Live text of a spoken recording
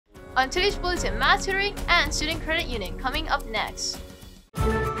On today's bulletin, math tutoring and student credit union coming up next.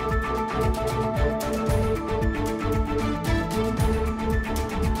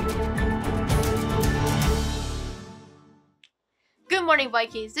 Good morning,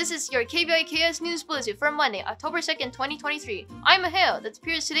 Vikings. This is your KVIKS News Bulletin for Monday, October 2nd, 2023. I'm Maheo. The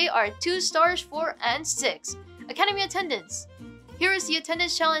periods today are 2 stars, 4, and 6. Academy attendance. Here is the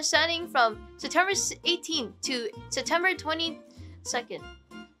attendance challenge standing from September 18th to September 22nd.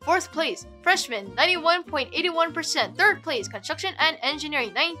 4th place, freshman, 91.81%. 3rd place, construction and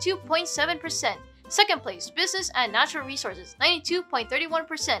engineering, 92.7%. 2nd place, business and natural resources,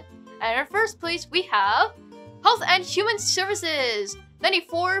 92.31%. And in 1st place, we have Health and Human Services,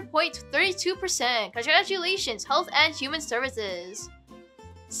 94.32%. Congratulations, Health and Human Services.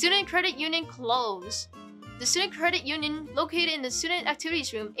 Student Credit Union closed. The Student Credit Union, located in the Student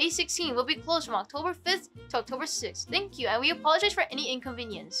Activities Room A16, will be closed from October 5th to October 6th. Thank you, and we apologize for any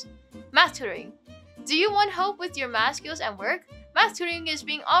inconvenience. Math tutoring. Do you want help with your math skills and work? Math tutoring is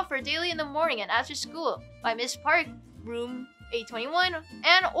being offered daily in the morning and after school by Ms. Park, room A21,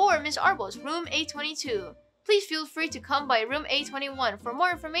 and or Ms. Arbos, room A22. Please feel free to come by room A21 for more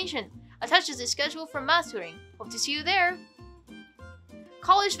information. Attached is the schedule for math tutoring. Hope to see you there.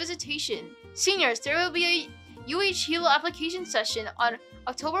 College visitation. Seniors, there will be a hilo application session on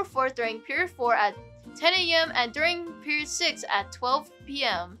October 4th during period 4 at 10 a.m. and during period 6 at 12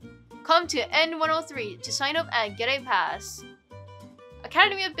 p.m. Come to N103 to sign up and get a pass.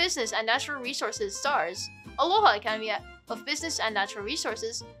 Academy of Business and Natural Resources STARS. Aloha Academy of Business and Natural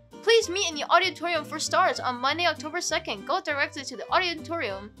Resources. Please meet in the auditorium for STARS on Monday, October 2nd. Go directly to the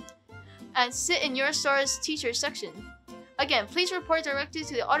auditorium and sit in your STARS teacher section. Again, please report directly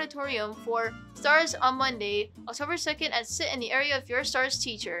to the auditorium for STARS on Monday, October 2nd, and sit in the area of your STARS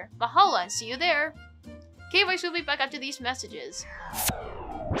teacher. Mahalo and see you there! KVIKS will be back after these messages.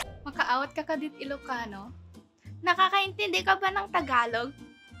 Makaawat ka kadit Ilocano? Nakakaintindi ka ba ng Tagalog?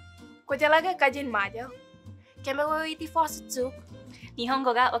 Kujalaga ka jin majo? Kemawawiti fositsuk? Nihongo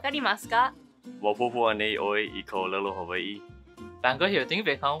ga wakarimasu ka? Wapopo ane oi iko lalo Hawaii. Bango here, ting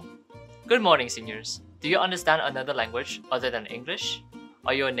Vietnam. Good morning, seniors. Do you understand another language other than English?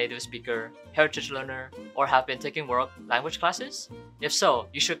 Are you a native speaker, heritage learner, or have been taking world language classes? If so,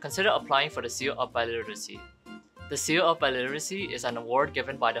 you should consider applying for the Seal of Biliteracy. The Seal of Biliteracy is an award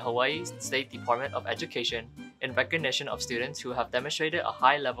given by the Hawaii State Department of Education in recognition of students who have demonstrated a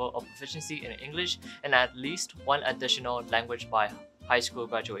high level of proficiency in English and at least one additional language by high school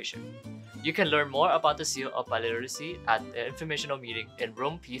graduation. You can learn more about the Seal of Biliteracy at the informational meeting in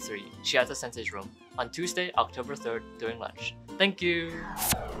room P3, Shiata Sensei's room, on Tuesday, October 3rd during lunch. Thank you!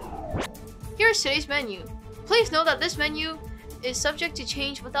 Here's today's menu. Please note that this menu is subject to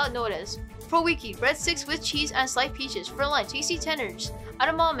change without notice. For wiki, breadsticks with cheese and sliced peaches. For lunch, tasty tenders,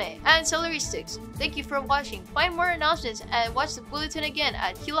 edamame, and celery sticks. Thank you for watching. Find more announcements and watch the bulletin again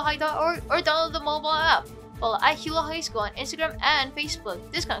at hilo-waiakea.org or download the mobile app. Follow at Hilo High School on Instagram and Facebook.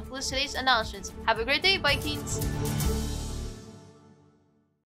 This concludes today's announcements. Have a great day, Vikings!